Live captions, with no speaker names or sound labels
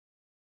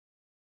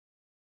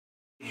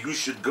you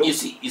should go. You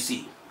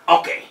see.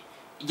 Okay.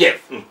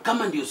 Jeff,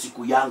 kama ndio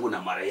siku yangu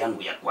na mara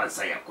yangu ya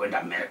kwanza ya kwenda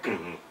America.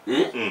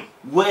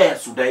 Where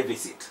should I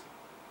visit?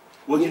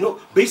 Well, you know,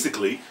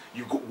 basically,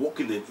 you go walk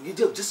in there. You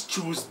just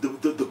choose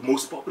the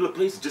most popular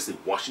places. Just in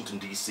Washington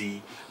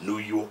D.C., New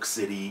York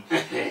City,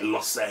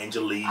 Los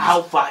Angeles.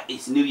 How far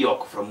is New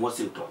York from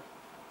Washington?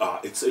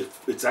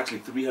 It's actually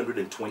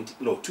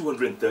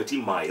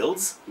 230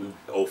 miles,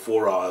 or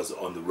 4 hours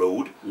on the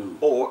road,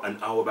 or an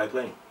hour by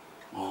plane.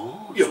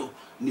 Oh, yeah. So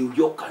New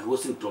York and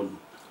Washington.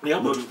 Yeah,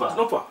 not it's far.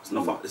 not far. It's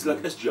not far. It's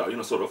like SGR, you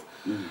know, sort of.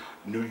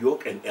 New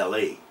York and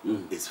LA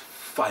is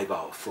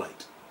 5-hour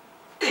flight.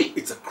 Hey.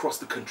 It's across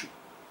the country.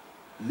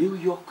 New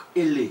York,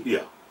 LA.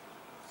 Yeah.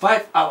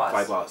 5 hours.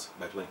 5 hours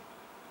by plane.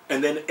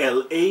 And then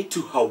LA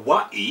to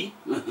Hawaii,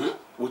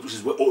 which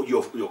is where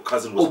your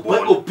cousin was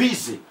born.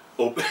 Obese.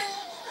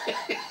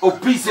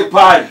 Obese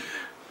Barry.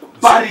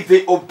 Barry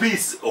the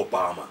obese.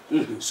 Obama.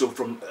 So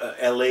from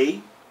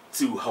LA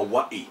to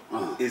Hawaii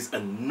is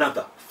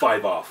another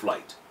 5-hour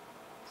flight.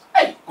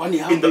 Hey, kwani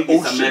how in the big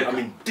is ocean, America? I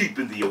mean deep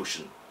in the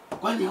ocean.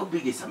 Kwani how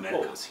big is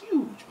America? Oh, it's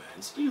huge, man.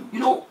 It's huge. You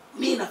know,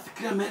 mi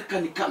nafikiria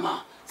America ni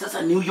kama,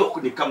 sasa New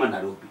York ni kama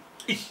Nairobi.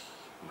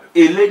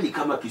 LA ni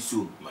kama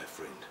Kisumu. My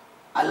friend.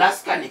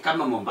 Alaska ni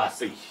kama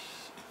Mombasa.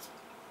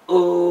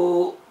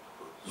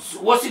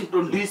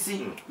 Washington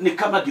DC ni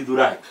kama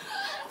Githurai.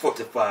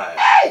 45.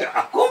 Hey,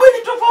 kumbe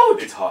ni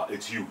tofauti. It's hard.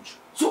 It's huge.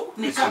 So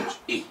ni kama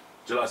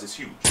Jalas is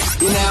huge.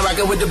 You're now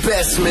rocking with the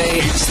best, man.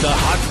 It's the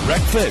Hot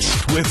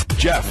Breakfast with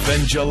Jeff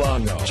and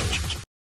Jelano.